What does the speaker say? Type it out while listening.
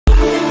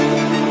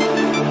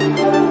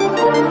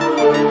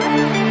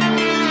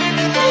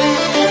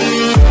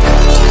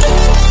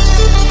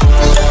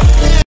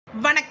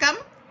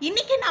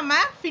நம்ம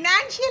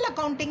financial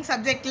accounting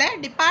சப்ஜெக்ட்ல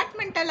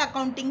departmental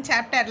accounting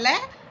சாப்டர்ல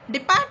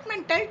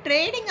டிபார்ட்மெண்டல்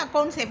ட்ரேடிங்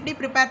அக்கவுண்ட்ஸ் எப்படி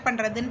ப்ரிப்பேர்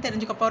பண்ணுறதுன்னு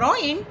தெரிஞ்சுக்க போகிறோம்.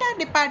 இன்டர்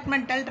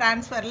டிபார்ட்மெண்டல்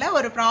ட்ரான்ஸ்ஃபரில்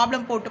ஒரு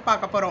ப்ராப்ளம் போட்டு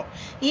பார்க்க போகிறோம்.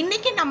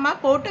 இன்றைக்கி நம்ம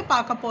போட்டு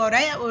பார்க்க போகிற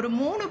ஒரு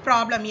 3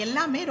 ப்ராப்ளம்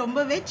எல்லாமே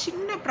ரொம்பவே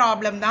சின்ன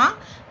ப்ராப்ளம் தான்.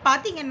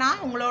 பார்த்தீங்கன்னா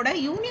உங்களோட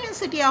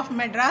யூனிவர்சிட்டி ஆஃப்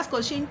மெட்ராஸ்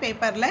கொஷின்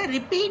பேப்பரில்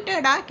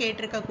ரிப்பீட்டடாக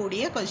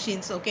கேட்டிருக்கக்கூடிய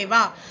கொஷின்ஸ்.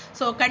 ஓகேவா?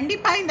 ஸோ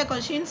கண்டிப்பாக இந்த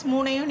கொஷின்ஸ்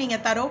 3ஐயும்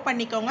நீங்கள் தரோ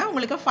பண்ணிக்கோங்க.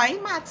 உங்களுக்கு 5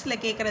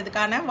 மார்க்ஸில்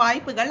கேட்குறதுக்கான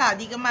வாய்ப்புகள்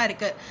அதிகமாக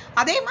இருக்குது.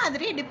 அதே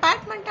மாதிரி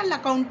டிபார்ட்மெண்டல்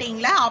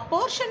அக்கவுண்டிங்கில்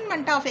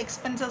அப்போர்ஷன்மெண்ட் ஆஃப்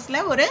எக்ஸ்பென்சஸில்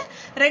ஒரு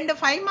 2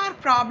 5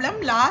 மார்க் ப்ராப்ளம்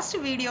லாஸ்ட்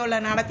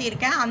வீடியோவில்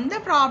நடத்தியிருக்கேன். அந்த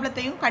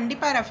ப்ராப்ளத்தையும்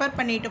கண்டிப்பாக ரெஃபர்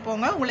பண்ணிட்டு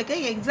போங்க. உங்களுக்கு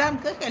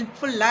எக்ஸாமுக்கு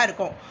ஹெல்ப்ஃபுல்லாக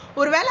இருக்கும்.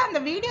 ஒருவேளை அந்த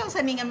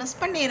வீடியோஸை நீங்கள் மிஸ்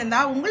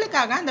பண்ணியிருந்தால்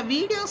உங்களுக்காக அந்த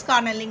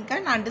வீடியோஸ்க்கான லிங்க்கை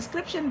நான்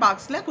டிஸ்கிரிப்ஷன்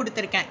பாக்ஸில்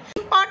கொடுத்துருக்கேன்.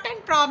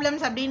 இம்பார்ட்டன்ட்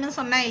ப்ராப்ளம்ஸ் அப்படின்னு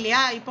சொன்னேன்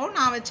இல்லையா? இப்போது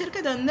நான்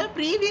வச்சுருக்கிறது வந்து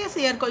ப்ரீவியஸ்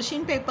இயர்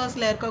கொஷின்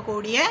பேப்பர்ஸில்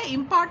இருக்கக்கூடிய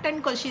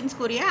இம்பார்ட்டன்ட்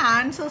கொஷின்ஸ்க்குரிய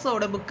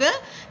ஆன்சர்ஸோட புக்கு.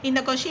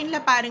 இந்த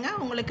கொஷினில் பாருங்கள்,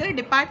 உங்களுக்கு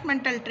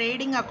டிபார்ட்மெண்டல்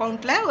ட்ரேடிங்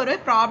அக்கௌண்ட்டில் ஒரு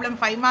ப்ராப்ளம்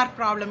 5 மார்க்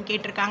ப்ராப்ளம்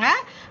கேட்டிருக்காங்க.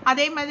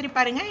 அதே மாதிரி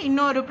பாருங்கள்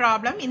இன்னொரு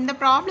ப்ராப்ளம். இந்த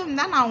ப்ராப்ளம்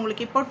தான் நான்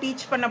உங்களுக்கு இப்போ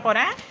டீச் பண்ண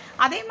போகிறேன்.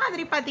 அதே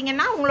மாதிரி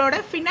பார்த்தீங்கன்னா உங்களோட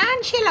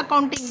ஃபினான்ஷியல்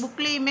அக்கௌண்டிங்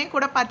புக்லேயுமே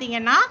கூட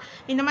பார்த்தீங்கன்னா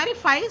இந்த மாதிரி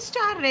 5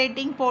 ஸ்டார்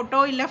ரேட்டிங் போட்டோ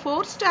இல்லை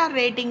 4 ஸ்டார்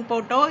ரேட்டிங்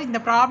போட்டோ இந்த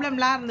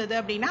ப்ராப்ளம்லாம் இருந்தது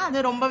அப்படின்னா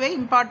அது ரொம்பவே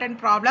இம்பார்ட்டன்ட்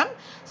ப்ராப்ளம்.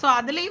 ஸோ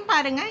அதுலேயும்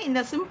பாருங்கள் இந்த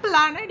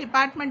சிம்பிளான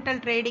டிபார்ட்மெண்டல்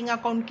ட்ரேடிங்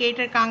அக்கௌண்ட்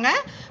கேட்டிருக்காங்க.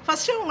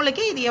 ஃபஸ்ட்டு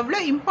உங்களுக்கு இது எவ்வளோ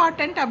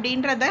இம்பார்ட்டன்ட்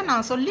அப்படின்றத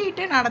நான்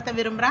சொல்லிட்டு நடத்த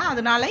விரும்புகிறேன்.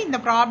 அதனால இந்த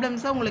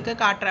ப்ராப்ளம்ஸை உங்களுக்கு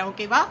காட்டுறேன்.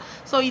 ஓகேவா?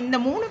 ஸோ இந்த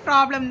 3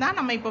 ப்ராப்ளம் தான்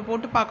நம்ம இப்போ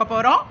போட்டு பார்க்க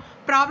போகிறோம்.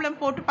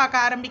 ப்ராப்ளம் போட்டு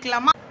பார்க்க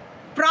ஆரம்பிக்கலாமா?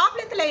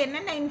 ப்ராப்ளத்தில்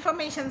என்னென்ன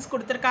இன்ஃபர்மேஷன்ஸ்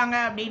கொடுத்துருக்காங்க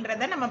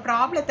அப்படின்றத நம்ம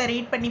ப்ராப்ளத்தை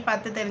ரீட் பண்ணி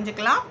பார்த்து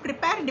தெரிஞ்சுக்கலாம்.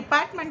 ப்ரிப்பேர்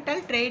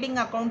டிபார்ட்மெண்டல் ட்ரேடிங்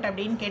அக்கௌண்ட்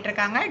அப்படின்னு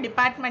கேட்டிருக்காங்க.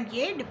 டிபார்ட்மெண்ட்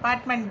ஏ,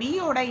 டிபார்ட்மெண்ட்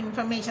பியோட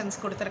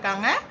இன்ஃபர்மேஷன்ஸ்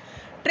கொடுத்துருக்காங்க.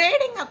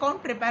 ட்ரேடிங்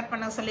அக்கௌண்ட் ப்ரிப்பேர்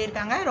பண்ண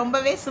சொல்லியிருக்காங்க.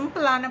 ரொம்பவே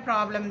சிம்பிளான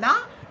ப்ராப்ளம்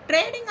தான்.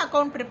 ட்ரேடிங்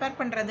அக்கௌண்ட் ப்ரிப்பேர்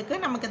பண்ணுறதுக்கு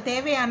நமக்கு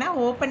தேவையான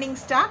opening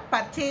stock,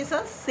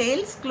 purchases,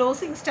 sales,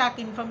 closing stock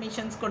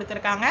informations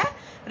கொடுத்துருக்காங்க.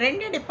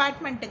 2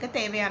 டிபார்ட்மெண்ட்டுக்கு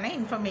தேவையான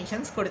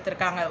இன்ஃபர்மேஷன்ஸ்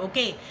கொடுத்துருக்காங்க.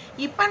 ஓகே,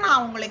 இப்போ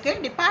நான் உங்களுக்கு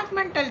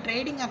டிபார்ட்மெண்டல்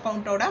ட்ரேடிங்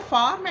அக்கௌண்ட்டோட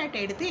ஃபார்மேட்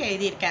எடுத்து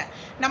எழுதியிருக்கேன்.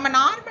 நம்ம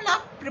நார்மலாக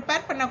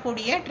ப்ரிப்பேர்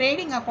பண்ணக்கூடிய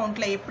ட்ரேடிங்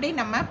அக்கௌண்ட்டில் எப்படி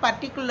நம்ம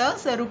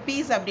பர்டிகுலர்ஸ்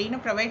ருப்பீஸ் அப்படின்னு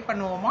ப்ரொவைட்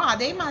பண்ணுவோமோ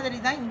அதே மாதிரி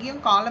தான்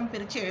இங்கேயும் காலம்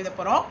பிரித்து எழுத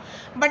போகிறோம்.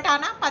 பட்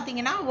ஆனால்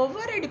பார்த்தீங்கன்னா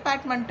ஒவ்வொரு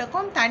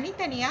டிபார்ட்மெண்ட்டுக்கும்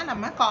தனித்தனியாக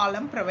நம்ம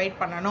காலம் ப்ரொவைட்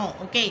பண்ணணும்.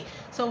 ஓகே,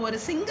 ஸோ ஒரு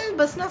சிங்கிள்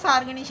பிஸ்னஸ்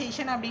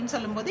ஆர்கனைசேஷன் அப்படின்னு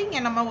சொல்லும்போது இங்கே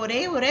நம்ம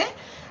ஒரே ஒரு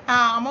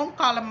அமௌண்ட்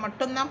காலம்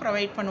மட்டும்தான்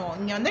ப்ரொவைட் பண்ணுவோம்.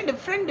 இங்கே வந்து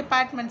டிஃப்ரெண்ட்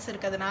டிபார்ட்மெண்ட்ஸ்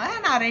இருக்கிறதுனால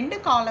நான் 2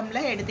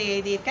 காலமில் எடுத்து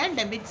எழுதியிருக்கேன்,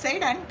 டெபிட்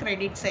சைடு அண்ட்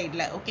கிரெடிட்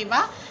சைடில்.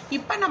 ஓகேவா?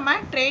 இப்போ நம்ம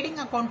ட்ரேடிங்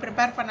அக்கௌண்ட்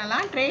ப்ரிப்பேர்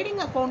பண்ணலாம்.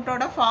 ட்ரேடிங்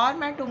அக்கௌண்ட்டோட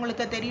ஃபார்மேட்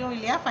உங்களுக்கு தெரியும்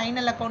இல்லையா?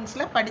 ஃபைனல்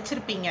அக்கௌண்ட்ஸில்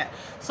படிச்சிருப்பீங்க.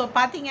 ஸோ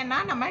பார்த்தீங்கன்னா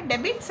நம்ம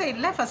டெபிட்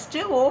சைடில்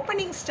ஃபஸ்ட்டு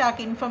ஓப்பனிங்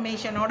ஸ்டாக்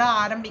இன்ஃபர்மேஷனோட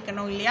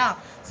ஆரம்பிக்கணும் இல்லையா?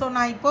 ஸோ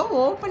நான் இப்போது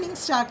ஓப்பனிங்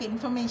ஸ்டாக்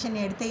இன்ஃபர்மேஷன்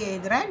எடுத்து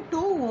எழுதுகிறேன்.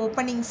 2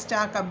 ஓப்பனிங்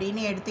ஸ்டாக்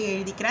அப்படின்னு எடுத்து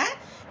எழுதிக்கிறேன்.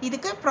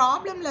 இதுக்கு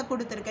ப்ராப்ளமில்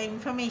கொடுத்துருக்க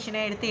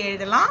இன்ஃபர்மேஷனை எடுத்து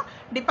எழுதலாம்.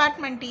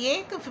 டிபார்ட்மெண்ட்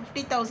ஏக்கு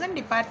 50,000,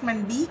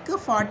 டிபார்ட்மெண்ட் பிக்கு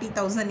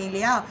 40,000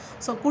 இல்லையா?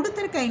 ஸோ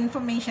கொடுத்துருக்க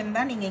இன்ஃபர்மேஷன்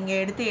தான் நீங்கள் இங்கே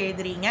எடுத்து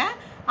எழுதுறீங்க.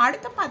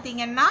 அடுத்து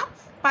பார்த்தீங்கன்னா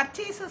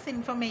purchases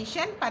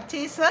information.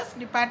 Purchases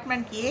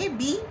department A,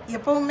 B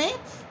எப்போவுமே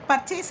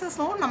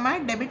பர்ச்சேசஸும் நம்ம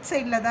டெபிட்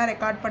சைடில் தான்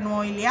ரெக்கார்ட்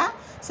பண்ணுவோம் இல்லையா?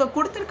 ஸோ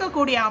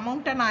கொடுத்துருக்கக்கூடிய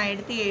அமௌண்ட்டை நான்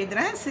எடுத்து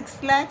எழுதுகிறேன்.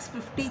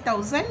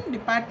 6,50,000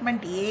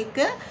 டிபார்ட்மெண்ட்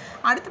ஏக்கு.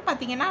 அடுத்து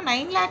பார்த்தீங்கன்னா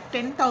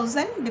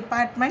 9,10,000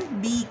 டிபார்ட்மெண்ட்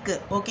பிக்கு.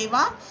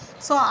 ஓகேவா?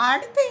 ஸோ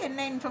அடுத்து என்ன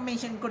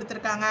இன்ஃபர்மேஷன்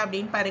கொடுத்துருக்காங்க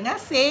அப்படின்னு பாருங்கள்,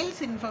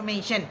 சேல்ஸ்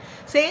இன்ஃபர்மேஷன்.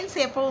 சேல்ஸ்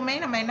எப்போவுமே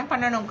நம்ம என்ன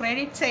பண்ணணும்?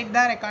 கிரெடிட் சைடு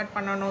தான் ரெக்கார்ட்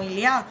பண்ணணும்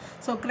இல்லையா?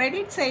 ஸோ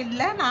கிரெடிட்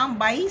சைடில் நான்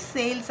பை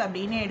சேல்ஸ்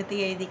அப்படின்னு எடுத்து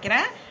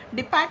எழுதிக்கிறேன்.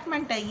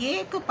 டிபார்ட்மெண்ட்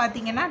ஏக்கு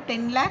பார்த்தீங்கன்னா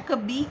 10 lakh,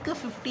 பிக்கு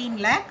 15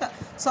 lakh.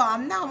 ஸோ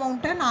அந்த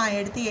அமௌண்ட்டை நான்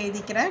எடுத்து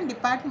எழுதிக்கிறேன்.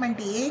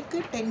 டிபார்ட்மெண்ட் ஏக்கு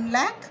 10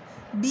 lakh,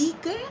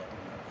 பிக்கு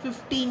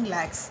 15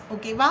 lakhs.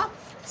 ஓகேவா?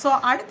 ஸோ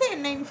அடுத்து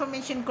என்ன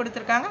இன்ஃபர்மேஷன்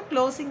கொடுத்துருக்காங்க?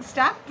 Closing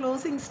stock.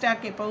 க்ளோசிங்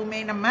ஸ்டாக்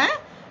எப்போவுமே நம்ம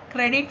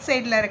கிரெடிட்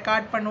சைடில்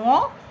ரெக்கார்ட்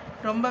பண்ணுவோம்.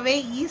 ரொம்பவே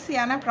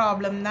ஈஸியான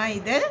ப்ராப்ளம் தான்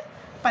இது.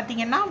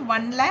 பார்த்தீங்கன்னா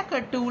 1 lakh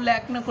 2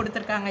 lakhன்னு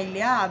கொடுத்துருக்காங்க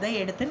இல்லையா? அதை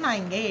எடுத்து நான்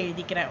இங்கே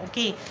எழுதிக்கிறேன்.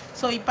 ஓகே,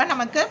 ஸோ இப்போ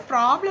நமக்கு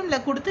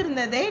ப்ராப்ளமில்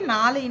கொடுத்துருந்ததே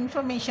 4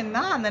 இன்ஃபர்மேஷன்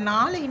தான். அந்த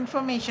 4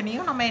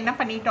 இன்ஃபர்மேஷனையும் நம்ம என்ன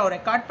பண்ணிட்டோம்?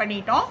 ரெக்கார்ட்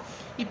பண்ணிட்டோம்.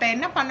 இப்போ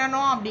என்ன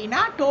பண்ணணும்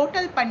அப்படின்னா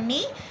டோட்டல்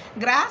பண்ணி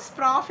கிராஸ்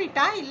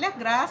ப்ராஃபிட்டா இல்லை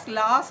கிராஸ்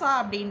லாஸா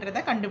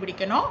அப்படின்றத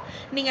கண்டுபிடிக்கணும்.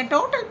 நீங்கள்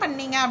டோட்டல்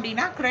பண்ணீங்க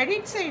அப்படின்னா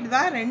கிரெடிட் சைடு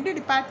தான் 2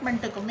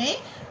 டிபார்ட்மெண்ட்டுக்குமே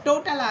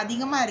டோட்டல்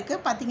அதிகமாக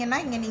இருக்குது. பார்த்தீங்கன்னா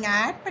இங்கே நீங்கள்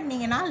ஆட்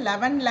பண்ணிங்கன்னா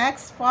 11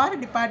 lakhs for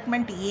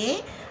department A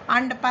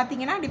and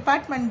பார்த்தீங்கன்னா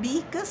டிபார்ட்மெண்ட்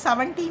பிக்கு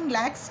 17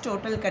 lakhs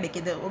டோட்டல்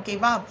கிடைக்குது.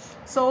 ஓகேவா?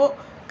 ஸோ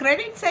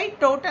கிரெடிட் சைட்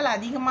டோட்டல்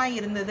அதிகமாக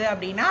இருந்தது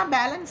அப்படின்னா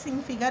பேலன்சிங்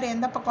ஃபிகர்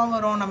எந்த பக்கம்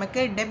வரும்?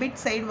 நமக்கு டெபிட்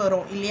சைடு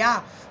வரும் இல்லையா?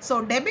 ஸோ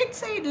டெபிட்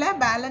சைடில்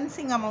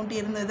பேலன்சிங் அமௌண்ட்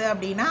இருந்தது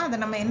அப்படின்னா அதை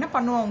நம்ம என்ன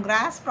பண்ணுவோம்?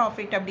 கிராஸ்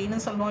ப்ராஃபிட் அப்படின்னு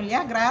சொல்லுவோம்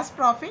இல்லையா? கிராஸ்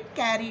ப்ராஃபிட்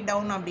கேரி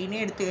டவுன் அப்படின்னு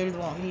எடுத்து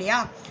எழுதுவோம் இல்லையா?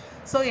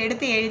 ஸோ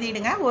எடுத்து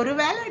எழுதிடுங்க.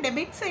 ஒருவேளை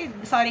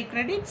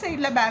கிரெடிட்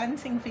சைடில்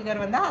பேலன்சிங்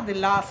ஃபிகர் வந்தால் அது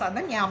லாஸ்.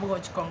 அதை ஞாபகம்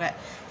வச்சுக்கோங்க.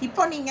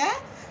 இப்போ நீங்கள்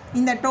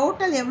இந்த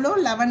டோட்டல் எவ்வளோ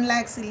 11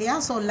 lakhs இல்லையா?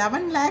 ஸோ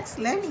 11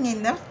 lakhஸில் நீங்கள்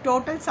இந்த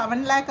டோட்டல்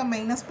 7 lakh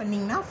மைனஸ்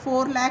பண்ணிங்கன்னா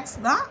 4 lakhs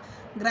தான்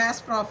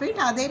கிராஸ்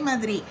ப்ராஃபிட். அதே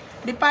மாதிரி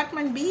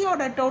டிபார்ட்மெண்ட்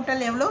பியோட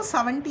டோட்டல் எவ்வளோ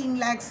 17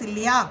 lakhs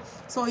இல்லையா?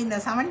 ஸோ இந்த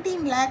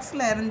 17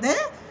 lakhஸில் இருந்து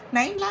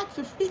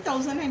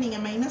 9,50,000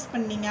 நீங்கள் மைனஸ்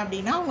பண்ணீங்க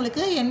அப்படின்னா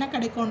உங்களுக்கு என்ன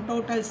கிடைக்கும்?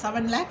 டோட்டல்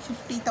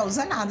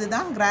 7,50,000,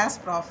 அதுதான் கிராஸ்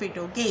ப்ராஃபிட்.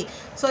 ஓகே,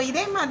 ஸோ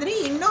இதே மாதிரி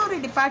இன்னொரு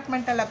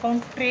departmental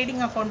account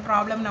trading account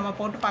problem நம்ம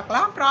போட்டு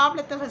பார்க்கலாம்.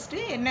 ப்ராப்ளத்தை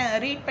ஃபஸ்ட்டு என்ன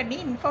ரீட் பண்ணி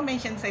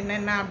இன்ஃபர்மேஷன்ஸ்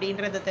என்னென்ன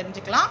அப்படின்றத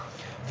தெரிஞ்சுக்கலாம்.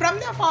 From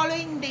the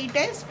following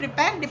details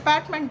prepare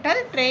departmental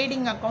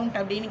trading account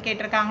அப்படின்னு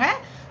கேட்டிருக்காங்க.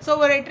 ஸோ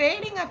ஒரு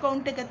ட்ரேடிங்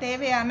அக்கௌண்ட்டுக்கு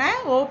தேவையான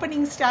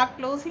opening stock,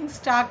 closing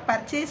stock,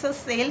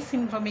 purchases, sales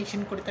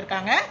information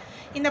கொடுத்துருக்காங்க.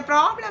 இந்த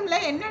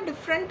ப்ராப்ளமில் என்ன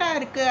டிஃப்ரெண்ட்டாக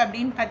இருக்குது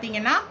அப்படின்னு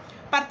பார்த்தீங்கன்னா,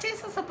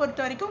 பர்ச்சேசஸை பொறுத்த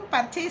வரைக்கும்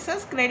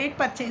பர்ச்சேசஸ், கிரெடிட்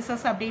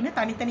பர்ச்சேசஸ் அப்படின்னு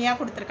தனித்தனியாக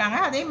கொடுத்துருக்காங்க.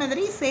 அதே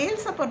மாதிரி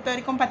சேல்ஸை பொறுத்த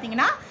வரைக்கும்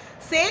பார்த்தீங்கன்னா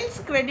சேல்ஸ்,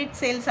 கிரெடிட்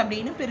சேல்ஸ்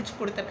அப்படின்னு பிரித்து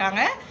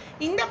கொடுத்துருக்காங்க.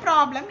 இந்த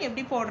ப்ராப்ளம்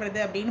எப்படி போடுறது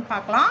அப்படின்னு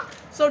பார்க்கலாம்.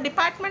 ஸோ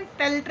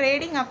டிபார்ட்மெண்டல்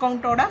ட்ரேடிங்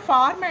அக்கௌண்ட்டோட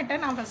ஃபார்மேட்டை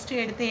நான் ஃபஸ்ட்டு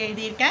எடுத்து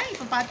எழுதியிருக்கேன்.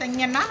 இப்போ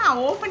பார்த்தீங்கன்னா நான்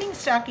ஓப்பனிங்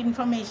ஸ்டாக்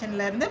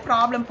இன்ஃபர்மேஷன்லேருந்து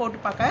ப்ராப்ளம் போட்டு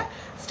பார்க்க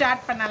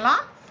ஸ்டார்ட்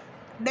பண்ணலாம்.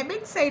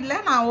 டெபிட்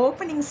சைடில் நான்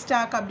ஓப்பனிங்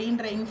ஸ்டாக்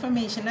அப்படின்ற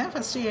இன்ஃபர்மேஷனை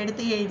ஃபஸ்ட்டு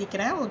எடுத்து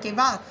எழுதிக்கிறேன்.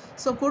 ஓகேவா?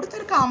 ஸோ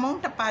கொடுத்துருக்க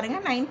அமௌண்ட்டை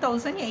பாருங்கள்,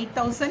 9,000,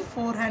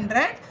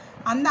 8,400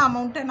 அந்த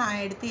அமௌண்ட்டை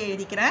நான் எடுத்து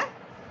எழுதிக்கிறேன்.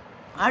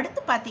 அடுத்து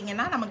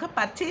பார்த்தீங்கன்னா நமக்கு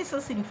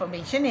பர்ச்சேசஸ்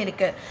இன்ஃபர்மேஷன்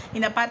இருக்குது.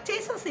 இந்த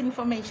பர்ச்சேசஸ்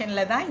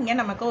இன்ஃபர்மேஷனில் தான் இங்கே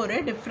நமக்கு ஒரு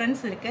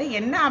டிஃப்ரென்ஸ் இருக்குது.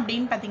 என்ன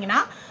அப்படின்னு பார்த்தீங்கன்னா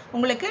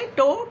உங்களுக்கு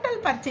டோட்டல்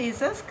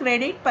பர்ச்சேசஸ்,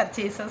 கிரெடிட்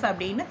பர்ச்சேசஸ்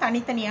அப்படின்னு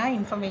தனித்தனியாக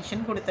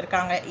இன்ஃபர்மேஷன்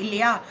கொடுத்துருக்காங்க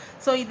இல்லையா?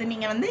 ஸோ இது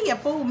நீங்கள் வந்து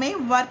எப்போவுமே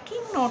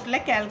ஒர்க்கிங்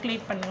நோட்டில்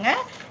கேல்குலேட்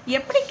பண்ணுங்கள்.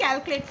 எப்படி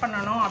கேல்குலேட்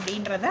பண்ணணும்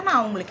அப்படின்றத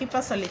நான் உங்களுக்கு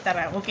இப்போ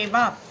சொல்லித்தரேன்.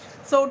 ஓகேவா?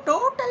 ஸோ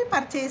டோட்டல்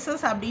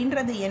பர்ச்சேசஸ்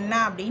அப்படின்றது என்ன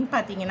அப்படின்னு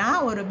பார்த்தீங்கன்னா,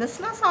 ஒரு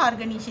business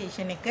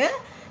ஆர்கனைசேஷனுக்கு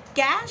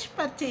cash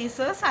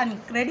purchases and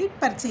credit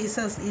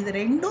purchases இது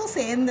ரெண்டும்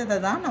சேர்ந்ததை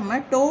தான் நம்ம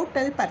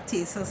டோட்டல்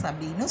பர்ச்சேசஸ்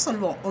அப்படின்னு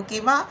சொல்லுவோம்.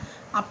 ஓகேவா?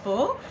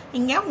 அப்போது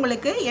இங்கே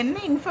உங்களுக்கு என்ன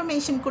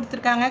இன்ஃபர்மேஷன்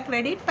கொடுத்துருக்காங்க?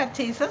 கிரெடிட்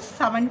பர்ச்சேசஸ்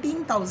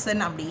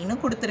 17,000 அப்படின்னு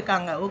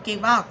கொடுத்துருக்காங்க.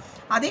 ஓகேவா?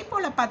 அதே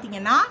போல்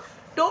பார்த்தீங்கன்னா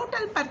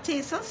டோட்டல்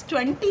பர்ச்சேசஸ்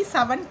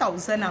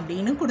 27,000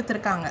 அப்படின்னு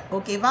கொடுத்துருக்காங்க.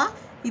 ஓகேவா?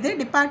 இது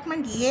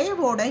டிபார்ட்மெண்ட்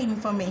ஏவோட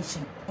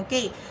இன்ஃபர்மேஷன்.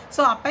 ஓகே,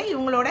 ஸோ அப்போ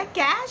இவங்களோட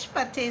கேஷ்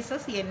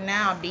பர்ச்சேசஸ் என்ன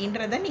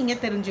அப்படின்றத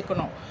நீங்கள்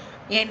தெரிஞ்சுக்கணும்.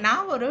 ஏன்னா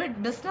ஒரு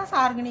பிஸ்னஸ்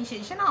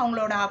ஆர்கனைசேஷன்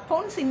அவங்களோட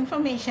அக்கௌண்ட்ஸ்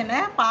இன்ஃபர்மேஷனை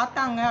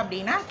பார்த்தாங்க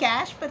அப்படின்னா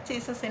கேஷ்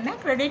பர்ச்சேசஸ் என்ன,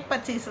 கிரெடிட்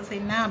பர்ச்சேசஸ்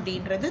என்ன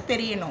அப்படின்றது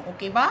தெரியணும்.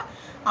 ஓகேவா?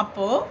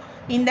 அப்போது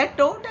இந்த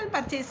டோட்டல்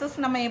பர்ச்சேசஸ்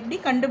நம்ம எப்படி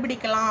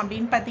கண்டுபிடிக்கலாம்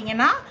அப்படின்னு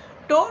பார்த்தீங்கன்னா,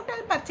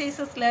 டோட்டல்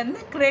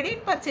பர்ச்சேசஸ்லேருந்து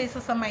கிரெடிட்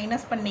பர்ச்சேசஸை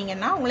மைனஸ்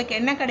பண்ணிங்கன்னா உங்களுக்கு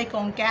என்ன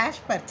கிடைக்கும்?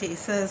 Cash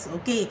purchases.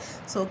 Okay,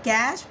 so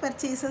cash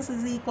purchases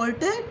is equal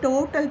to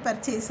total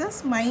purchases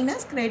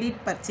minus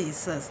credit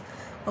purchases.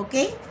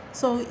 Okay,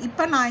 so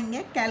இப்போ நான்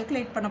இங்கே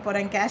கேல்குலேட் பண்ண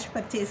போகிறேன். கேஷ்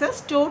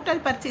பர்ச்சேசஸ்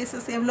டோட்டல்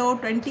பர்ச்சேசஸ் எவ்வளோ?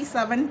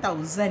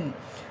 27,000.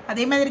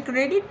 அதே மாதிரி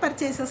கிரெடிட்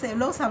பர்ச்சேசஸ்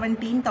எவ்வளோ?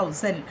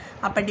 17,000.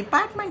 அப்போ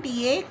டிபார்ட்மெண்ட்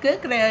ஏக்கு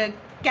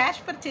கேஷ்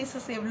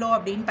பர்ச்சேசஸ் எவ்வளோ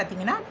அப்படின்னு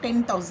பார்த்தீங்கன்னா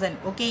 10,000.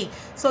 ஓகே,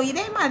 ஸோ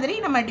இதே மாதிரி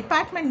நம்ம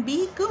டிபார்ட்மெண்ட்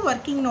பிக்கு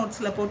ஒர்க்கிங்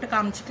நோட்ஸில் போட்டு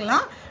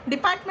காமிச்சிக்கலாம்.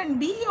 டிபார்ட்மெண்ட்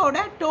பியோட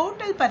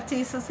டோட்டல்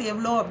பர்ச்சேசஸ்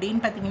எவ்வளோ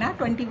அப்படின்னு பார்த்தீங்கன்னா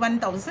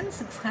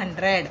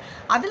 21,600.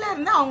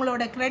 அதிலேருந்து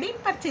அவங்களோட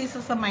கிரெடிட்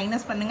பர்ச்சேசஸை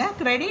மைனஸ் பண்ணுங்கள்.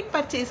 கிரெடிட்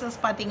பர்ச்சேசஸ்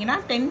பார்த்தீங்கன்னா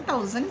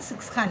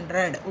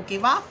 10,600.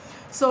 ஓகேவா?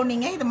 ஸோ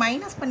நீங்கள் இது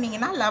மைனஸ்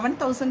பண்ணிங்கன்னா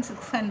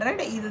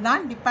 11,600.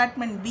 இதுதான்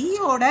டிபார்ட்மெண்ட்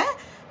பியோட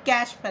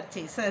கேஷ்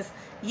பர்ச்சேசஸ்.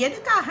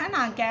 எதுக்காக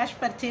நான் கேஷ்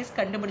பர்ச்சேஸ்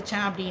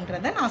கண்டுபிடிச்சேன்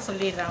அப்படின்றத நான்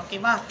சொல்லிடுறேன்.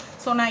 ஓகேவா?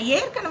 ஸோ நான்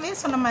ஏற்கனவே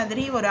சொன்ன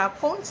மாதிரி ஒரு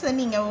அக்கௌண்ட்ஸை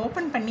நீங்கள்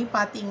ஓப்பன் பண்ணி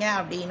பார்த்தீங்க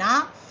அப்படின்னா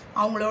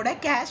அவங்களோட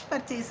கேஷ்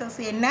பர்ச்சேசஸ்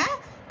என்ன,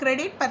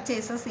 கிரெடிட்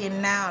பர்ச்சேசஸ்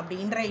என்ன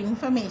அப்படின்ற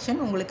இன்ஃபர்மேஷன்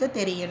உங்களுக்கு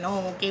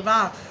தெரியணும். ஓகேவா?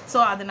 ஸோ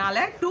அதனால்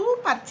 2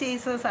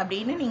 பர்ச்சேசஸ்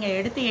அப்படின்னு நீங்கள்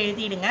எடுத்து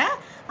எழுதிடுங்க.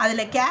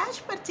 அதில் கேஷ்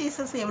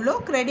பர்ச்சேசஸ் எவ்வளோ,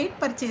 கிரெடிட்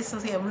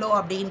பர்ச்சேசஸ் எவ்வளோ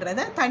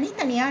அப்படின்றத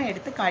தனித்தனியாக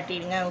எடுத்து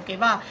காட்டிடுங்க.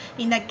 ஓகேவா?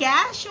 இந்த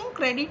கேஷும்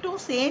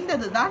கிரெடிட்டும்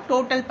சேர்ந்தது தான்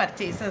டோட்டல்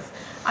பர்ச்சேசஸ்.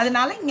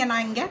 அதனால்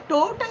நான் இங்கே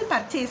டோட்டல்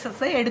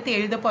பர்ச்சேசஸை எடுத்து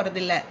எழுத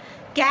போகிறதில்ல.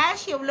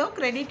 கேஷ் எவ்வளோ,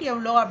 கிரெடிட்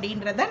எவ்வளோ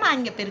அப்படின்றத நான்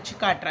இங்கே பிரித்து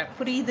காட்டுறேன்.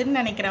 புரியுதுன்னு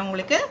நினைக்கிறேன்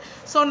உங்களுக்கு.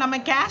 ஸோ நம்ம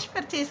கேஷ்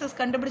பர்ச்சேசஸ்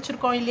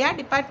கண்டுபிடிச்சிருக்கோம் இல்லையா?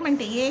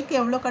 டிபார்ட்மெண்ட் ஏக்கு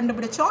எவ்வளோ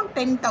கண்டுபிடிச்சோம்?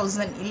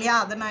 10,000 இல்லையா?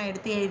 அதை நான்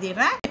எடுத்து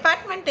எழுதிடுறேன்.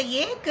 டிபார்ட்மெண்ட்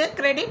ஏக்கு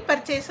கிரெடிட்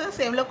பர்ச்சேசஸ்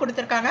எவ்வளோ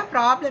கொடுத்துருக்காங்க?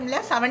 ப்ராப்ளமில்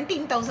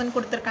 17,000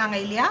 கொடுத்துருக்காங்க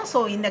இல்லையா?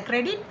 ஸோ இந்த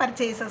கிரெடிட்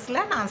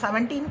பர்ச்சேசஸில் நான்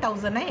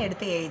 17,000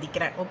 எடுத்து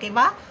எழுதிக்கிறேன்.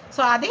 ஓகேவா?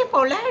 ஸோ அதே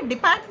போல்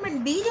டிபார்ட்மெண்ட்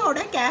பியோட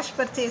கேஷ்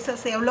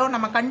பர்ச்சேசஸ் எவ்வளோ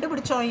நம்ம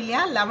கண்டுபிடிச்சோம்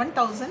இல்லையா?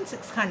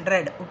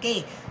 11,600. ஓகே,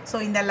 ஸோ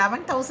இந்த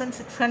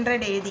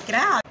 11,600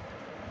 எழுதிக்கிறேன்.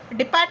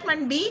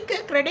 டிபார்ட்மெண்ட் பிக்கு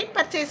கிரெடிட்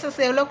பர்ச்சேசஸ்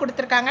எவ்வளோ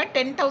கொடுத்துருக்காங்க?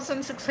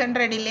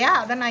 10,600 இல்லையா?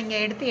 அதை நான்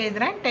இங்கே எடுத்து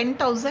எழுதுகிறேன்.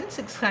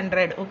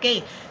 10,600. ஓகே,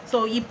 ஸோ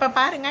இப்போ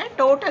பாருங்கள்,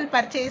 டோட்டல்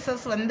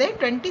பர்ச்சேசஸ் வந்து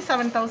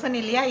 27,000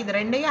 இல்லையா? இது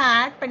ரெண்டையும்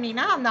ஆட்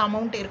பண்ணினா அந்த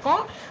அமௌண்ட்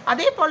இருக்கும்.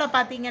 அதே போல்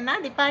பார்த்தீங்கன்னா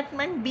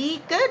டிபார்ட்மெண்ட்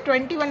பிக்கு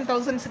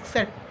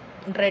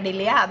 21,600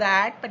 இல்லையா? அதை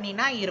ஆட்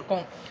பண்ணினா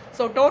இருக்கும்.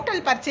 ஸோ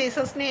டோட்டல்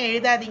பர்ச்சேசஸ்னு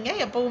எழுதாதீங்க,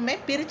 எப்போவுமே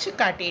பிரித்து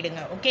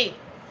காட்டிடுங்க. ஓகே,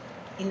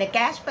 இந்த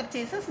கேஷ்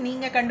பர்ச்சேசஸ்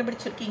நீங்கள்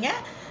கண்டுபிடிச்சிருக்கீங்க,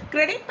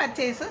 கிரெடிட்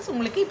பர்ச்சேசஸ்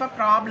உங்களுக்கு இப்போ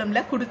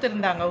ப்ராப்ளமில்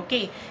கொடுத்துருந்தாங்க.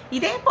 ஓகே,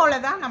 இதே போல்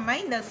தான் நம்ம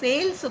இந்த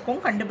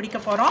சேல்ஸுக்கும் கண்டுபிடிக்க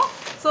போகிறோம்.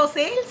 ஸோ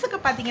சேல்ஸுக்கு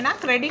பார்த்தீங்கன்னா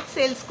கிரெடிட்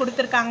சேல்ஸ்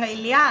கொடுத்துருக்காங்க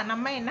இல்லையா,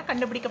 நம்ம என்ன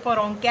கண்டுபிடிக்க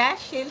போகிறோம்,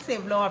 கேஷ் சேல்ஸ்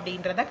எவ்வளோ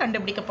அப்படின்றத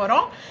கண்டுபிடிக்க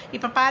போகிறோம்.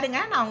 இப்போ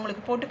பாருங்கள், நான்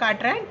உங்களுக்கு போட்டு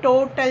காட்டுறேன்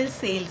டோட்டல்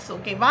சேல்ஸ்.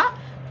 ஓகேவா,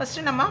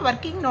 ஃபஸ்ட்டு நம்ம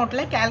ஒர்க்கிங்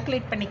நோட்டில்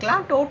கேல்குலேட்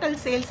பண்ணிக்கலாம். டோட்டல்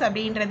சேல்ஸ்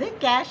அப்படின்றது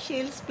cash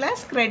sales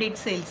plus credit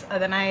sales.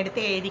 அதை நான்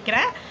எடுத்து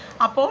எழுதிக்கிறேன்.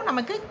 அப்போது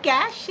நமக்கு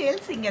கேஷ்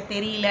சேல்ஸ் இங்கே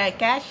தெரியல.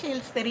 கேஷ்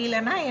சேல்ஸ்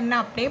தெரியலன்னா என்ன,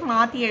 அப்படியே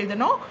மாற்றி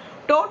எழுதணும்.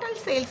 டோட்டல்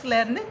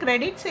சேல்ஸ்லேருந்து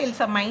கிரெடிட்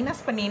சேல்ஸை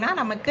மைனஸ் பண்ணினா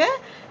நமக்கு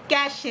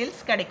கேஷ்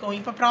சேல்ஸ் கிடைக்கும்.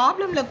 இப்போ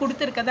ப்ராப்ளமில்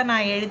கொடுத்துருக்கதை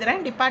நான்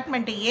எழுதுகிறேன்.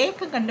 டிபார்ட்மெண்ட்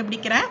ஏக்கு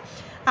கண்டுபிடிக்கிறேன்.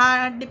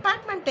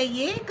 டிபார்ட்மெண்ட்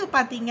ஏக்கு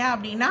பார்த்தீங்க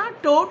அப்படின்னா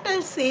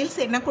டோட்டல் சேல்ஸ்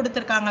என்ன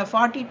கொடுத்துருக்காங்க,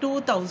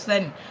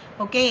 42,000.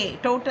 ஓகே,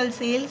 டோட்டல்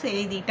சேல்ஸ்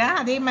எழுதிட்டேன்.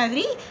 அதே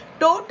மாதிரி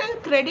டோட்டல்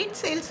கிரெடிட்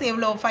சேல்ஸ்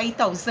எவ்வளோ,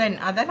 5,000.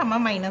 அதை நம்ம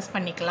மைனஸ்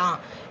பண்ணிக்கலாம்.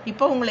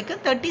 இப்போ உங்களுக்கு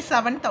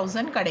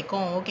 37,000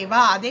 கிடைக்கும்.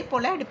 ஓகேவா, அதே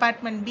போல்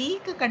டிபார்ட்மெண்ட்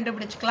பிக்கு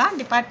கண்டுபிடிச்சிக்கலாம்.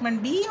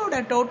 டிபார்ட்மெண்ட்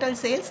பியோட டோட்டல்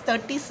சேல்ஸ்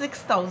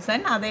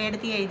 36,000. அதை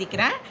எடுத்து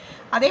எழுதிக்கிறேன்.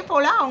 அதே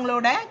போல்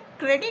அவங்களோட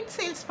கிரெடிட்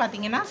சேல்ஸ்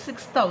பார்த்தீங்கன்னா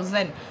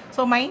 6,000.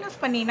 ஸோ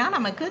மைனஸ் பண்ணினா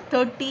நமக்கு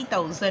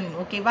 30,000.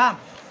 ஓகேவா,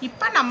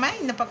 இப்போ நம்ம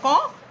இந்த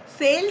பக்கம்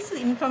சேல்ஸ்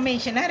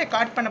இன்ஃபர்மேஷனை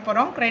ரெக்கார்ட் பண்ண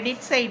போகிறோம்.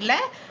 கிரெடிட் சைடில்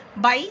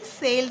பை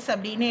சேல்ஸ்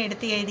அப்படின்னு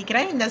எடுத்து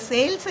எழுதிக்கிறேன். இந்த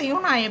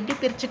சேல்ஸையும் நான் எப்படி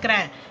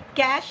பிரிச்சுக்கிறேன்,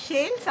 cash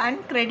sales and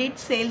credit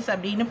sales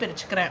அப்படின்னு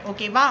பிரிச்சுக்கிறேன்.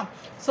 ஓகேவா,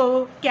 ஸோ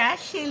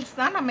கேஷ் சேல்ஸ்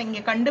தான் நம்ம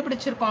இங்கே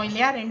கண்டுபிடிச்சிருக்கோம்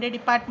இல்லையா, ரெண்டு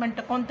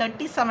டிபார்ட்மெண்ட்டுக்கும்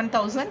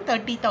 37,000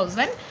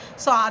 30,000.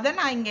 ஸோ அதை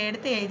நான் இங்கே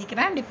எடுத்து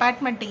எழுதிக்கிறேன்.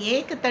 டிபார்ட்மெண்ட்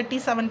ஏக்கு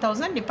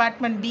 37,000,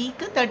 டிபார்ட்மெண்ட்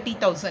பிக்கு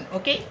 30,000.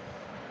 ஓகே,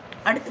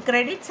 அடுத்து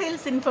கிரெடிட்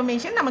சேல்ஸ்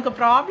இன்ஃபர்மேஷன் நமக்கு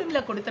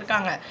ப்ராப்ளமில்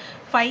கொடுத்துருக்காங்க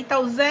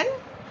 5,000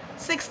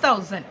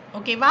 6,000.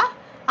 ஓகேவா,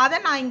 அதை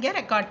நான் இங்கே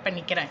ரெக்கார்ட்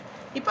பண்ணிக்கிறேன்.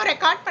 இப்போ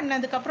ரெக்கார்ட்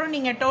பண்ணதுக்கப்புறம்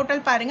நீங்கள்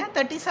டோட்டல் பாருங்கள்,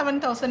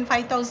 37,000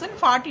 5,000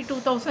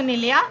 42,000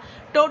 இல்லையா,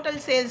 டோட்டல்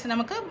சேல்ஸ்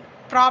நமக்கு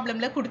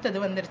ப்ராப்ளமில் கொடுத்தது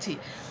வந்துருச்சு.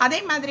 அதே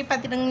மாதிரி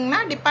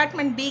பார்த்துட்டிங்கன்னா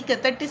டிபார்ட்மெண்ட் பிக்கு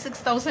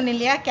 36,000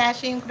 இல்லையா,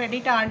 கேஷையும்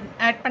கிரெடிட்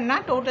ஆட்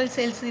பண்ணால் டோட்டல்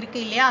சேல்ஸ்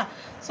இருக்குது இல்லையா.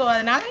 ஸோ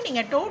அதனால்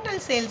நீங்கள்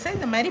டோட்டல் சேல்ஸை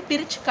இந்த மாதிரி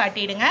பிரித்து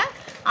காட்டிடுங்க.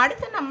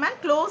 அடுத்து நம்ம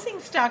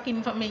க்ளோசிங் ஸ்டாக்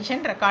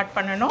இன்ஃபர்மேஷன் ரெக்கார்ட்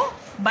பண்ணணும்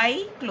பை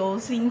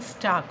க்ளோசிங்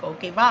ஸ்டாக்.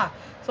 ஓகேவா,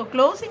 ஸோ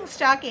க்ளோசிங்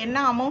ஸ்டாக் என்ன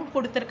அமௌண்ட்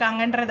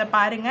கொடுத்துருக்காங்கன்றதை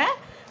பாருங்கள்.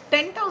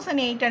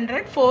 10,800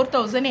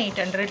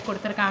 4,800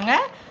 கொடுத்துருக்காங்க.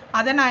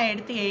 அதை நான்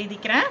எடுத்து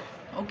எழுதிக்கிறேன்.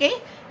 ஓகே,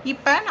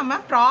 இப்போ நம்ம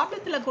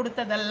ப்ராப்ளத்தில்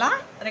கொடுத்ததெல்லாம்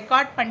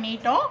ரெக்கார்ட்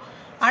பண்ணிட்டோம்.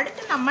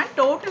 அடுத்து நம்ம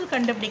டோட்டல்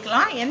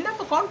கண்டுபிடிக்கலாம். எந்த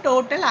பக்கம்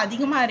டோட்டல்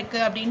அதிகமாக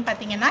இருக்குது அப்படின்னு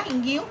பார்த்தீங்கன்னா,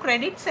 இங்கேயும்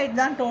கிரெடிட் சைடு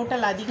தான்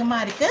டோட்டல்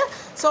அதிகமாக இருக்குது.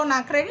 ஸோ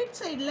நான் கிரெடிட்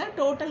சைடில்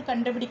டோட்டல்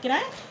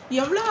கண்டுபிடிக்கிறேன்.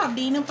 எவ்வளோ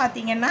அப்படின்னு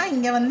பார்த்தீங்கன்னா,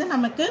 இங்கே வந்து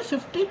நமக்கு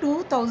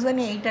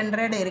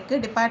 52,800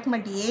 இருக்குது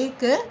டிபார்ட்மெண்ட்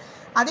ஏக்கு.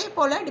 அதே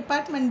போல்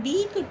டிபார்ட்மெண்ட்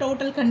பிக்கு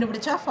டோட்டல்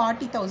கண்டுபிடிச்சா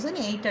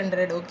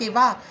 40,800.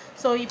 ஓகேவா,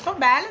 ஸோ இப்போ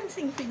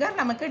பேலன்சிங் ஃபிகர்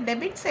நமக்கு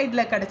டெபிட்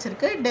சைடில்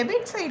கிடச்சிருக்கு.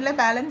 டெபிட் சைடில்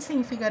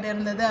பேலன்சிங் ஃபிகர்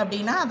இருந்தது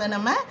அப்படின்னா அதை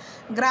நம்ம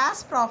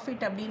கிராஸ்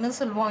ப்ராஃபிட் அப்படின்னு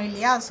சொல்லுவோம்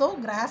இல்லையா. ஸோ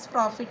கிராஸ்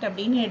ப்ராஃபிட்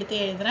அப்படின்னு எடுத்து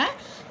எழுதுகிறேன்.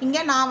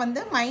 இங்கே நான்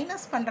வந்து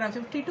மைனஸ் பண்ணுறேன்.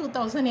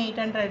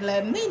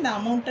 52,800லேருந்து இந்த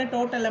அமௌண்ட்டை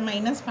டோட்டலை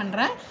மைனஸ்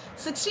பண்ணுறேன்.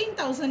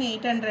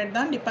 16,800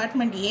 தான்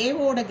டிபார்ட்மெண்ட்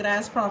ஏவோட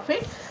கிராஸ்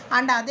ப்ராஃபிட்.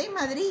 அண்ட் அதே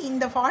மாதிரி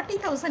இந்த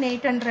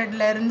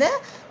 40,800லேருந்து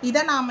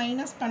இதை நான் மைனஸ்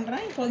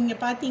பண்ணுறேன். இப்போ இங்கே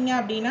பார்த்தீங்க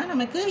அப்படின்னா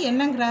நமக்கு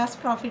என்ன கிராஸ்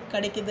ப்ராஃபிட்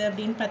கிடைக்குது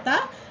அப்படின்னு பார்த்தா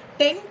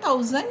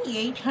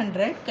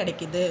 10,800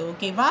 கிடைக்குது.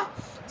 ஓகேவா,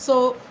 ஸோ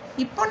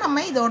இப்போ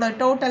நம்ம இதோட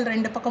டோட்டல்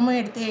ரெண்டு பக்கமும்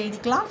எடுத்து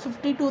எழுதிக்கலாம்.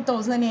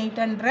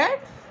 52,800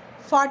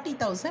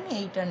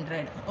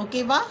 40,800.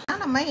 ஓகேவா,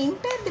 நம்ம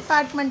இன்டர்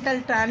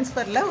டிபார்ட்மெண்டல்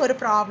ட்ரான்ஸ்ஃபரில் ஒரு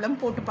ப்ராப்ளம்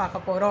போட்டு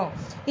பார்க்க போகிறோம்.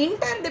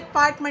 இன்டர்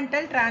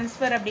டிபார்ட்மெண்டல்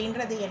ட்ரான்ஸ்ஃபர்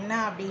அப்படின்றது என்ன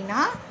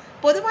அப்படின்னா,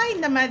 பொதுவாக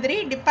இந்த மாதிரி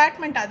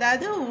டிபார்ட்மெண்ட்,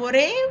 அதாவது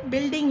ஒரே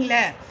பில்டிங்கில்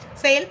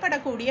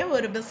செயல்படக்கூடிய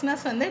ஒரு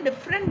பிஸ்னஸ் வந்து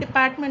டிஃப்ரெண்ட்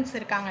டிபார்ட்மெண்ட்ஸ்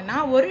இருக்காங்கன்னா,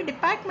 ஒரு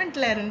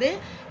டிபார்ட்மெண்ட்டில் இருந்து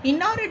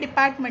இன்னொரு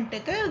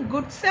டிபார்ட்மெண்ட்டுக்கு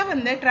குட்ஸை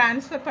வந்து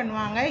ட்ரான்ஸ்ஃபர்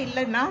பண்ணுவாங்க,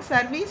 இல்லைன்னா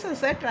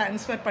சர்வீசஸை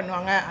ட்ரான்ஸ்ஃபர்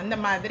பண்ணுவாங்க. அந்த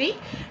மாதிரி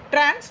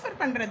ட்ரான்ஸ்ஃபர்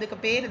பண்ணுறதுக்கு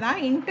பேர்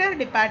தான் inter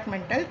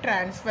departmental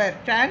transfer.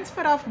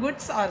 Transfer of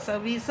goods R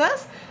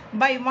services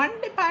by one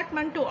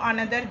department to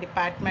another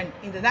department.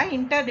 இதுதான்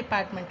இன்டர்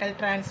டிபார்ட்மெண்டல்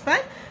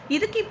ட்ரான்ஸ்ஃபர்.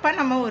 இதுக்கு இப்போ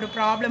நம்ம ஒரு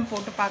ப்ராப்ளம்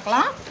போட்டு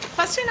பார்க்கலாம்.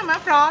 ஃபஸ்ட்டு நம்ம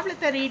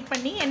ப்ராப்ளத்தை ரீட்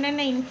பண்ணி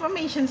என்னென்ன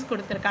இன்ஃபர்மேஷன்ஸ்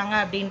கொடுத்துருக்காங்க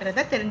அப்படின்றத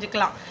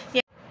தெரிஞ்சுக்கலாம்.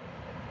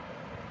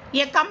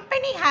 A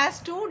company has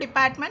two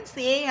departments,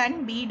 A and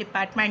B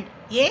department.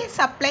 A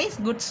supplies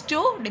goods to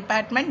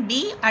department B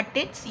at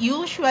its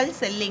usual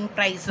selling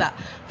price.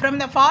 From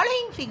the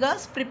following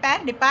figures,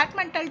 prepare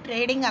departmental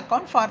trading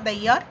account for the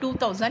year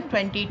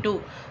 2022.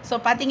 So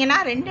பார்த்தீங்கன்னா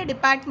ரெண்டு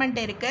department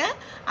இருக்குது.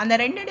 அந்த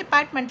ரெண்டு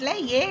டிபார்ட்மெண்ட்டில்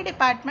A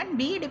department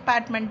B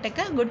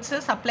டிபார்ட்மெண்ட்டுக்கு goods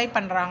supply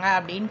பண்ணுறாங்க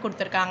அப்படின்னு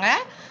கொடுத்துருக்காங்க.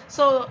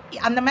 ஸோ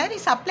அந்த மாதிரி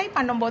சப்ளை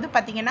பண்ணும்போது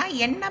பார்த்தீங்கன்னா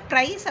என்ன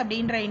ப்ரைஸ்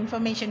அப்படின்ற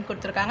இன்ஃபர்மேஷன்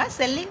கொடுத்துருக்காங்க.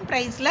 செல்லிங்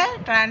ப்ரைஸில்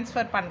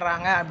ட்ரான்ஸ்ஃபர் பண்ணுறாங்க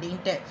பண்ணுறாங்க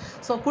அப்படின்ட்டு.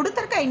 ஸோ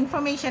கொடுத்துருக்க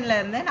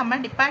இன்ஃபர்மேஷன்லேருந்து நம்ம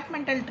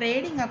டிபார்ட்மெண்டல்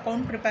ட்ரேடிங்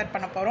அக்கௌண்ட் ப்ரிப்பேர்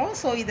பண்ண போகிறோம்.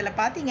 ஸோ இதில்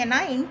பார்த்தீங்கன்னா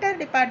இன்டர்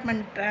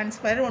டிபார்ட்மெண்ட்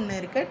ட்ரான்ஸ்ஃபர் ஒன்று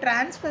இருக்குது,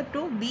 ட்ரான்ஸ்ஃபர்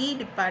டு பி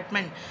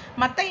டிபார்ட்மெண்ட்.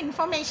 மற்ற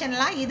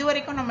இன்ஃபர்மேஷன்லாம் இது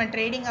வரைக்கும் நம்ம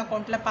ட்ரேடிங்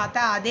அக்கௌண்ட்டில்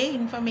பார்த்தா அதே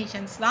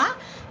இன்ஃபர்மேஷன்ஸ் தான்.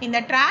 இந்த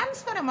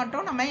ட்ரான்ஸ்ஃபரை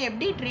மட்டும் நம்ம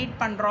எப்படி ட்ரீட்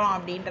பண்ணுறோம்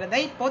அப்படின்றத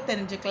இப்போது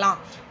தெரிஞ்சுக்கலாம்.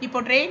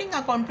 இப்போ ட்ரேடிங்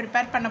அக்கௌண்ட்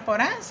ப்ரிப்பேர் பண்ண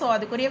போகிறேன். ஸோ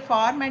அதுக்குரிய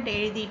ஃபார்மேட்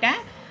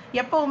எழுதிட்டேன்.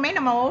 எப்போவுமே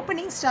நம்ம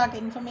ஓப்பனிங் ஸ்டாக்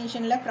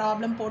இன்ஃபர்மேஷனில்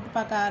ப்ராப்ளம் போட்டு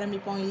பார்க்க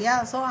ஆரம்பிப்போம் இல்லையா?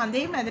 ஸோ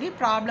அதே மாதிரி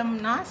ப்ராப்ளம்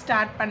நான்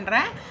ஸ்டார்ட்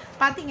பண்ணுறேன்.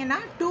 பார்த்தீங்கன்னா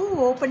 2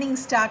 ஓப்பனிங்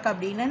ஸ்டாக்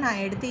அப்படின்னு நான்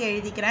எடுத்து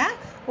எழுதிக்கிறேன்.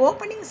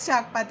 ஓப்பனிங்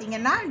ஸ்டாக்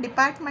பார்த்தீங்கன்னா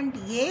டிபார்ட்மெண்ட்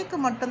ஏக்கு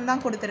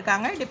மட்டும்தான்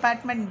கொடுத்துருக்காங்க,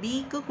 டிபார்ட்மெண்ட்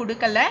பிக்கு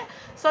கொடுக்கல.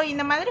 ஸோ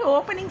இந்த மாதிரி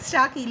ஓப்பனிங்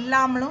ஸ்டாக்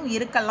இல்லாமலும்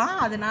இருக்கலாம்,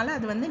 அதனால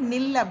அது வந்து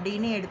நில்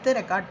அப்படின்னு எடுத்து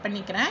ரெக்கார்ட்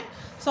பண்ணிக்கிறேன்.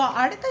 ஸோ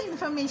அடுத்த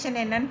இன்ஃபர்மேஷன்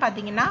என்னன்னு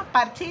பார்த்தீங்கன்னா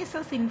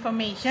பர்ச்சேசஸ்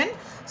இன்ஃபர்மேஷன்.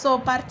 ஸோ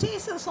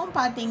பர்ச்சேசஸும்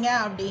பார்த்தீங்க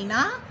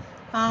அப்படின்னா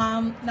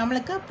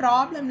நம்மளுக்கு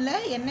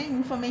ப்ராப்ளமில் என்ன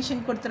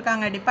இன்ஃபர்மேஷன்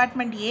கொடுத்துருக்காங்க,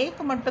 டிபார்ட்மெண்ட்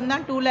ஏக்கு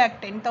மட்டும்தான்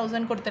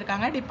 2,10,000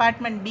 கொடுத்துருக்காங்க,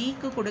 டிபார்ட்மெண்ட்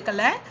பிக்கு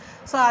கொடுக்கல.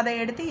 ஸோ அதை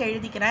எடுத்து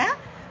எழுதிக்கிறேன்.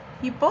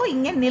 இப்போது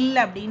இங்கே நில்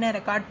அப்படின்னு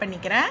ரெக்கார்ட்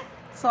பண்ணிக்கிறேன்.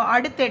 ஸோ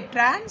அடுத்து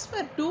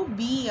ட்ரான்ஸ்ஃபர் டு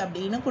பி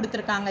அப்படின்னு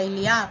கொடுத்துருக்காங்க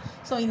இல்லையா?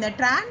 ஸோ இந்த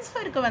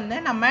ட்ரான்ஸ்ஃபருக்கு வந்து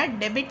நம்ம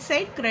டெபிட்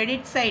சைட்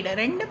கிரெடிட் சைடு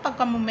 2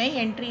 பக்கமுமே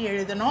என்ட்ரி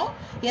எழுதணும்.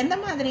 எந்த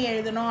மாதிரி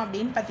எழுதணும்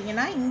அப்படின்னு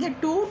பார்த்தீங்கன்னா இங்கே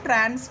டு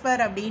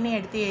ட்ரான்ஸ்ஃபர் அப்படின்னு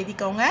எடுத்து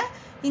எழுதிக்கோங்க.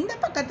 இந்த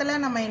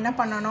பக்கத்தில் நம்ம என்ன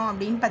பண்ணணும்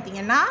அப்படின்னு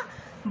பார்த்தீங்கன்னா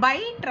பை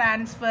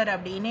ட்ரான்ஸ்ஃபர்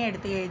அப்படின்னு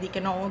எடுத்து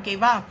எழுதிக்கணும்.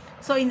 ஓகேவா?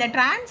 ஸோ இந்த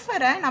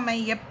ட்ரான்ஸ்ஃபரை நம்ம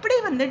எப்படி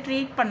வந்து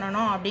ட்ரீட்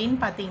பண்ணணும் அப்படின்னு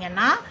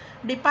பார்த்தீங்கன்னா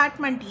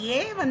டிபார்ட்மெண்ட் ஏ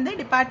வந்து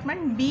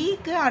டிபார்ட்மெண்ட்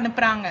பிக்கு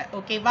அனுப்புகிறாங்க.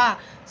 ஓகேவா?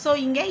 ஸோ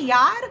இங்கே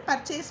யார்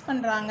பர்ச்சேஸ்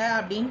பண்ணுறாங்க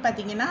அப்படின்னு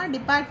பார்த்தீங்கன்னா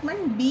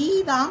டிபார்ட்மெண்ட் பி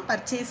தான்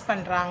பர்ச்சேஸ்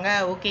பண்ணுறாங்க.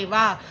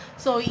 ஓகேவா?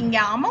 ஸோ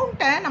இங்கே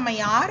அமௌண்ட்டை நம்ம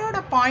யாரோட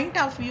பாயிண்ட்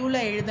ஆஃப் வியூவில்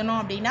எழுதணும்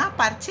அப்படின்னா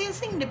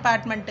பர்ச்சேசிங்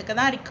டிபார்ட்மெண்ட்டுக்கு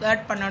தான்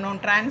ரெக்கார்ட்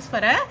பண்ணணும்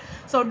ட்ரான்ஸ்ஃபரை.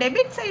 ஸோ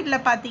டெபிட்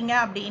சைடில் பார்த்தீங்க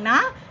அப்படின்னா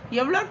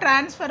எவ்வளோ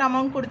ட்ரான்ஸ்ஃபர்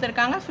அமௌண்ட்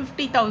கொடுத்துருக்காங்க,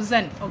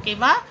 50,000.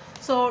 ஓகேவா?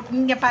 ஸோ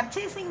இங்கே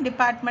பர்ச்சேசிங்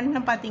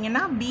டிபார்ட்மெண்ட்னு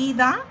பார்த்தீங்கன்னா பி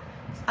தான்,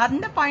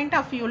 அந்த பாயிண்ட்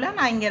ஆஃப் வியூவில்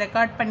நான் இங்கே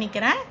ரெக்கார்ட்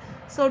பண்ணிக்கிறேன்.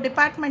 ஸோ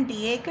டிபார்ட்மெண்ட்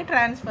ஏக்கு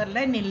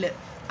ட்ரான்ஸ்ஃபரில் நில்லு.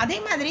 அதே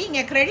மாதிரி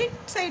இங்கே கிரெடிட்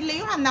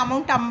சைட்லேயும் அந்த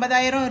அமௌண்ட்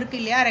 50,000 இருக்குது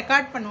இல்லையா,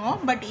 ரெக்கார்ட் பண்ணுவோம்.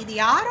 பட் இது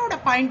யாரோட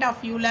பாயிண்ட்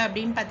ஆஃப் வியூவில்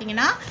அப்படின்னு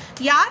பார்த்தீங்கன்னா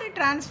யார்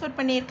ட்ரான்ஸ்ஃபர்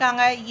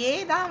பண்ணியிருக்காங்க, ஏ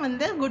தான்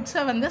வந்து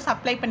குட்ஸை வந்து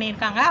சப்ளை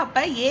பண்ணியிருக்காங்க.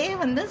 அப்போ ஏ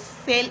வந்து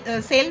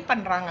சேல்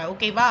பண்ணுறாங்க.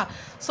 ஓகேவா?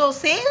 ஸோ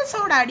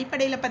சேல்ஸோட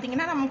அடிப்படையில்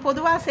பார்த்தீங்கன்னா நம்ம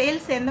பொதுவாக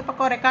சேல்ஸ் எந்த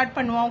பக்கம் ரெக்கார்ட்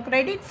பண்ணுவோம்,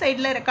 கிரெடிட்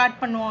சைடில் ரெக்கார்ட்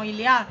பண்ணுவோம்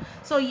இல்லையா?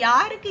 ஸோ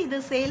யாருக்கு இது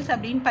சேல்ஸ்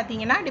அப்படின்னு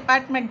பார்த்தீங்கன்னா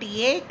டிபார்ட்மெண்ட்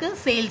ஏக்கு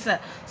சேல்ஸு.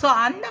 ஸோ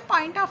அந்த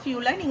பாயிண்ட் ஆஃப்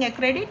வியூவில் நீங்கள்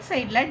கிரெடிட்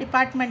சைடில்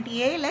டிபார்ட்மெண்ட்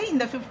ஏல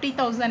இந்த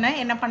 50,000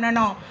 என்ன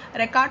பண்ணணும்,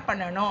 ரெக்கார்ட்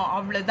பண்ணணும்.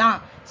 அவ்வளோதான்.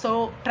 ஸோ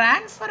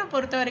ட்ரான்ஸ்ஃபரை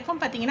பொறுத்த வரைக்கும்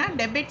பார்த்தீங்கன்னா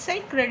டெபிட்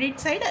சைட்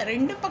கிரெடிட் சைடு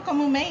 2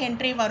 பக்கமுமே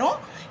என்ட்ரி வரும்.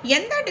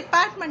 எந்த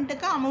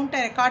டிபார்ட்மெண்ட்டுக்கு அமௌண்ட்டை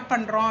ரெக்கார்ட்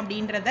பண்ணுறோம்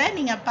அப்படின்றத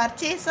நீங்கள்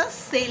பர்ச்சேசஸ்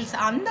சேல்ஸ்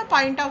அந்த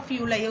பாயிண்ட் ஆஃப்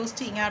வியூவில்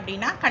யோசிச்சிங்க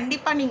அப்படின்னா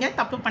கண்டிப்பாக நீங்கள்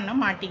தப்பு பண்ண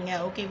மாட்டீங்க.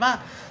 ஓகேவா?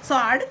 ஸோ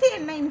அடுத்து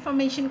என்ன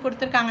இன்ஃபர்மேஷன்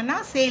கொடுத்துருக்காங்கன்னா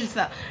சேல்ஸ்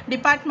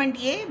டிபார்ட்மெண்ட்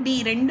ஏ பி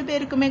 2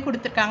 பேருக்குமே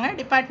கொடுத்துருக்காங்க.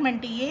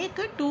 டிபார்ட்மெண்ட்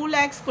ஏக்கு 2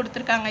 lakhs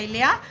கொடுத்துருக்காங்க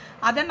இல்லையா,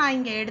 அதை நான்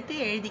இங்கே எடுத்து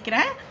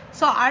எழுதிக்கிறேன்.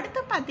 ஸோ அடுத்து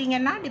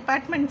பார்த்தீங்கன்னா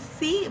டிபார்ட்மெண்ட்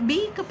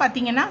பிக்கு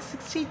பார்த்தீங்கன்னா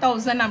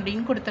 60,000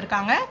 அப்படின்னு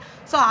கொடுத்துருக்காங்க.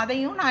 ஸோ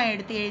அதையும் நான்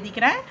எடுத்து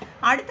எழுதிக்கிறேன்.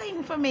 அடுத்த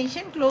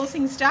information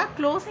closing stock.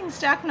 Closing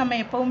stock நம்ம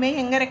எப்போவுமே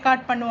எங்கே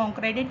ரெக்கார்ட் பண்ணுவோம்,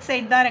 கிரெடிட்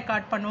சைட் தான்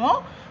ரெக்கார்ட்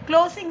பண்ணுவோம்.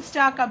 க்ளோசிங்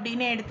ஸ்டாக்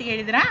அப்படின்னு எடுத்து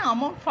எழுதுகிறேன்.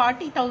 அமௌண்ட்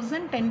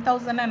 40,000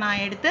 10,000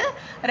 நான் எடுத்து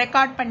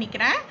ரெக்கார்ட்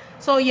பண்ணிக்கிறேன்.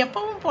 ஸோ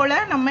எப்பவும் போல்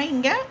நம்ம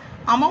இங்கே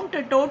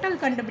அமௌண்ட்டு டோட்டல்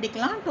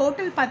கண்டுபிடிக்கலாம்.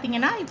 டோட்டல்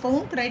பார்த்தீங்கன்னா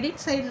இப்போவும்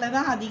கிரெடிட் சைடில்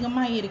தான்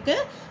அதிகமாக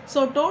இருக்குது. ஸோ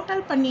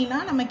டோட்டல் பண்ணினா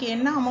நமக்கு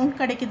என்ன அமௌண்ட்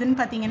கிடைக்குதுன்னு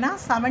பார்த்தீங்கன்னா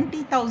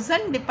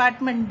 70,000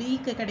 டிபார்ட்மெண்ட்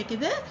பிக்கு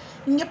கிடைக்குது.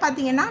 இங்கே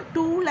பார்த்தீங்கன்னா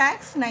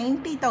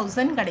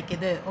 2,90,000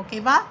 கிடைக்குது.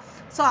 ஓகேவா?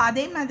 ஸோ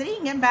அதே மாதிரி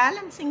இங்கே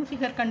பேலன்சிங்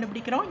ஃபிகர்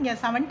கண்டுபிடிக்கிறோம். இங்கே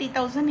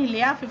 70,000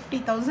 இல்லையா,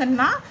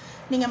 50,000னா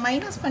நீங்கள்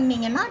மைனஸ்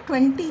பண்ணிங்கன்னா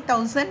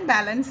 20,000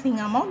 பேலன்சிங்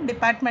அமௌண்ட்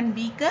டிபார்ட்மெண்ட்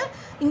பிக்கு.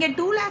 இங்கே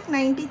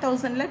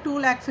 2,90,000ல்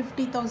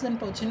 2,50,000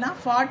 போச்சுன்னா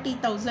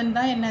 40,000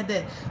 தான் என்னது,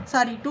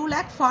 சாரி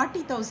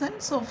 2,40,000.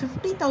 ஸோ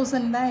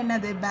 50,000 தான்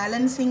என்னது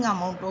பேலன்சிங்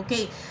அமௌண்ட்.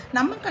 ஓகே,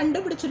 நம்ம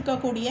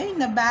கண்டுபிடிச்சிருக்கக்கூடிய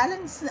இந்த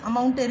பேலன்ஸ்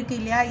அமௌண்ட் இருக்குது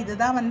இல்லையா,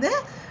 இதுதான் வந்து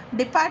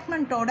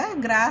டிபார்ட்மெண்ட்டோட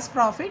கிராஸ்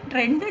ப்ராஃபிட்.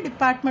 2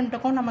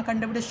 டிபார்ட்மெண்ட்டுக்கும் நம்ம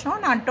கண்டுபிடிச்சோம்.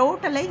 நான்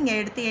டோட்டலை இங்கே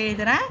எடுத்து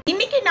எழுதுகிறேன்.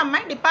 இன்றைக்கி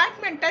நம்ம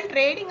டிபார்ட்மெண்டல்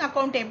ட்ரேடிங்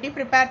அக்கௌண்ட் எப்படி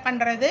ப்ரிப்பேர்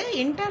பண்ணுறது,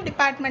 இன்டர்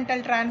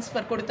டிபார்ட்மெண்டல்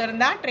ட்ரான்ஸ்ஃபர்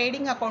கொடுத்துருந்தா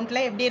ட்ரேடிங்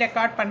அக்கௌண்ட்டில் எப்படி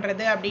ரெக்கார்ட்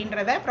பண்ணுறது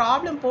அப்படின்றத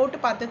ப்ராப்ளம் போட்டு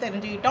பார்த்து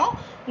தெரிஞ்சுக்கிட்டோம்.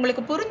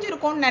 உங்களுக்கு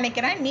புரிஞ்சிருக்கும்னு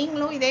நினைக்கிறேன்.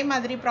 நீங்களும் இதே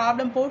மாதிரி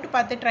ப்ராப்ளம் போட்டு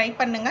பார்த்து ட்ரை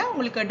பண்ணுங்கள்.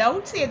 உங்களுக்கு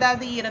டவுட்ஸ்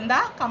ஏதாவது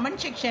இருந்தால்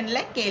கமெண்ட்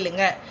செக்ஷனில்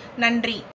கேளுங்க. நன்றி.